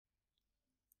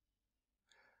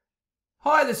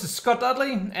Hi, this is Scott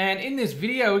Dudley, and in this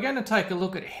video we're going to take a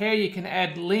look at how you can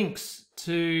add links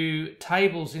to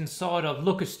tables inside of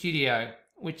Looker Studio,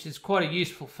 which is quite a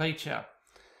useful feature.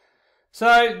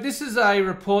 So this is a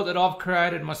report that I've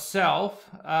created myself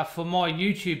for my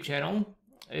YouTube channel.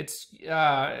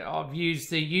 I've used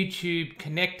the YouTube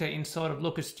connector inside of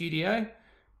Looker Studio,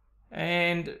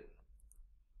 and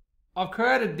I've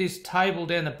created this table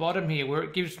down the bottom here where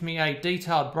it gives me a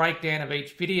detailed breakdown of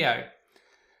each video.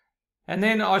 And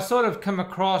then I sort of come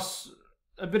across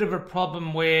a bit of a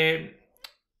problem where,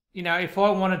 if I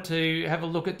wanted to have a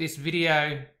look at this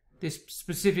video, this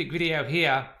specific video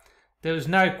here, there was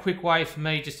no quick way for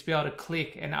me just to be able to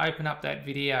click and open up that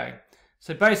video.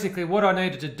 So basically what I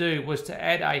needed to do was to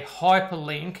add a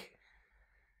hyperlink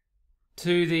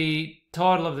to the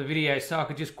title of the video so I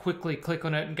could just quickly click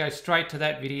on it and go straight to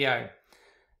that video.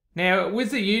 Now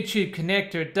with the YouTube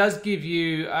connector, it does give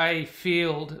you a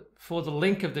field for the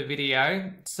link of the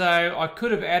video. So I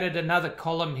could have added another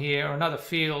column here or another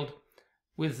field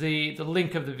with the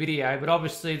link of the video, but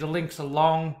obviously the links are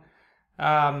long.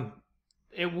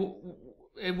 It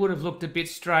would have looked a bit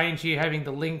strange here having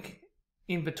the link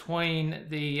in between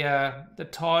the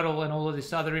title and all of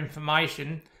this other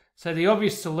information. So the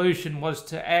obvious solution was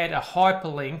to add a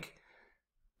hyperlink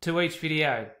to each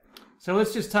video. So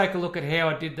let's just take a look at how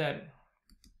I did that.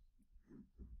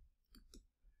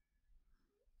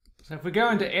 So if we go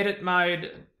into edit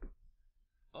mode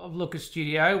of Looker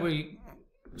Studio, we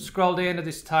scroll down to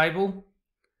this table,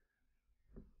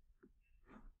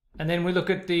 and then we look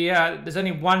at there's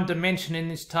only one dimension in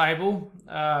this table,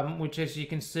 which as you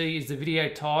can see is the video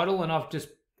title, and I've just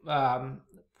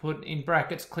put in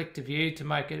brackets click to view to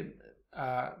make it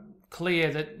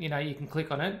clear that you can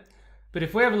click on it. But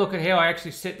if we have a look at how I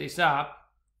actually set this up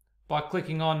by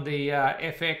clicking on the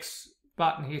FX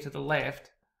button here to the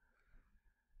left,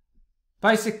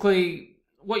 basically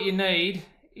what you need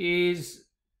is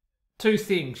two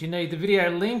things. You need the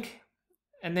video link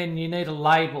and then you need a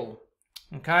label.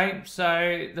 Okay,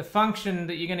 so the function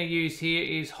that you're going to use here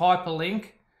is hyperlink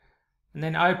and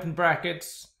then open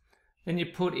brackets. Then you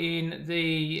put in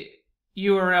the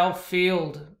URL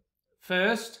field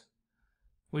first,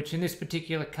 which in this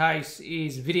particular case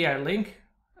is video link,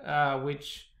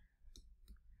 which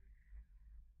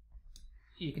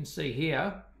you can see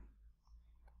here.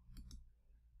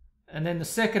 And then the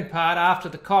second part after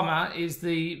the comma is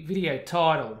the video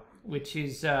title, which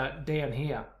is down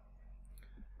here.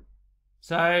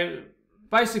 So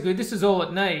basically this is all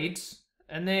it needs.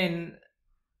 And then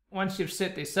once you've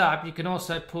set this up, you can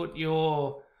also put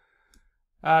your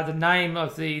the name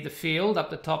of the field up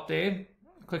the top there.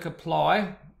 Click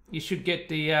apply. You should get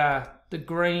the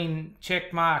green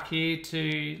check mark here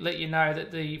to let you know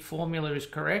that the formula is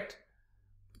correct.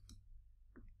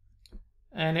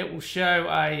 And it will show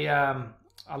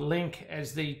a link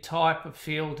as the type of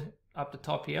field up the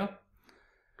top here.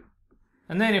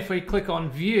 And then if we click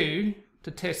on view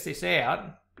to test this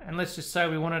out, and let's just say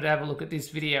we wanted to have a look at this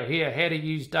video here, how to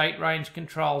use date range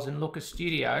controls in Looker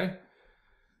Studio,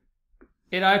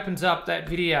 it opens up that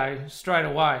video straight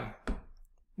away,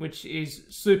 which is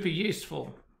super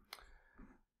useful.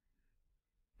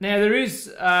 Now there is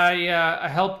a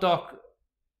help doc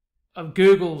of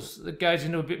Google's that goes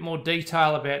into a bit more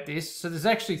detail about this. So there's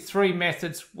actually three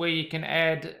methods where you can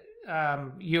add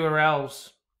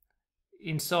URLs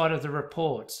inside of the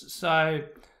reports. So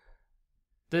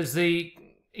there's the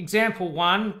example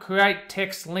one, create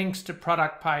text links to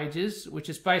product pages, which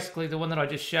is basically the one that I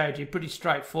just showed you, pretty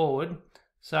straightforward.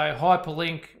 So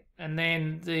hyperlink and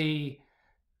then the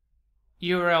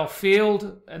URL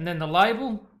field and then the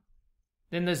label.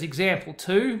 Then there's example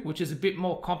two, which is a bit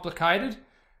more complicated,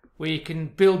 where you can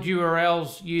build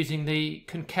URLs using the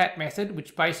concat method,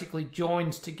 which basically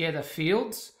joins together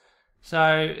fields.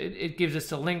 So it gives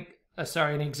us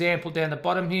an example down the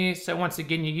bottom here. So once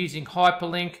again, you're using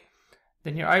hyperlink,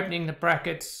 then you're opening the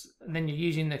brackets, and then you're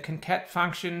using the concat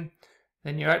function,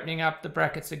 then you're opening up the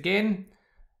brackets again,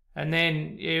 and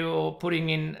then you're putting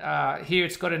in, here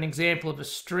it's got an example of a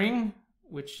string,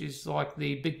 which is like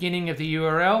the beginning of the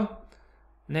URL,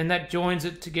 and then that joins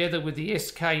it together with the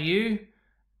SKU,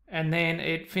 and then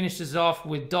it finishes off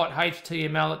with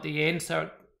 .html at the end, so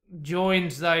it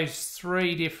joins those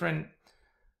three different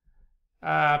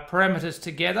parameters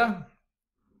together.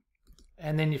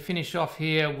 And then you finish off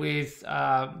here with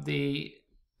the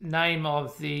name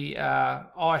of the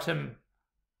item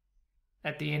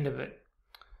at the end of it.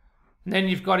 And then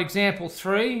you've got example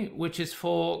three, which is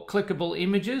for clickable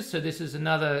images. So this is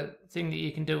another thing that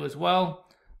you can do as well.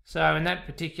 So in that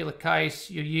particular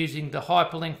case, you're using the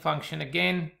hyperlink function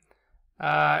again,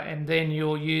 and then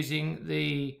you're using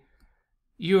the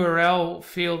URL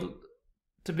field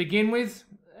to begin with,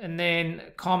 and then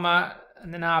comma,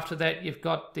 and then after that you've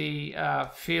got the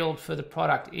field for the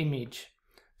product image.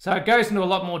 So it goes into a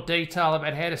lot more detail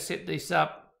about how to set this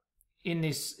up in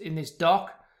this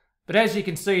doc. But as you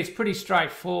can see, it's pretty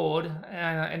straightforward,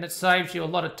 and it saves you a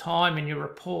lot of time in your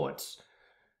reports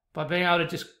by being able to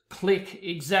just click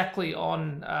exactly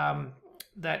on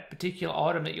that particular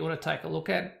item that you want to take a look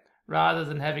at, rather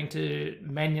than having to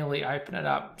manually open it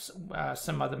up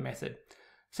some other method.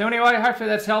 So anyway, hopefully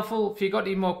that's helpful. If you've got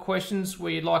any more questions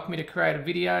where you'd like me to create a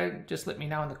video, just let me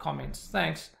know in the comments.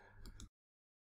 Thanks.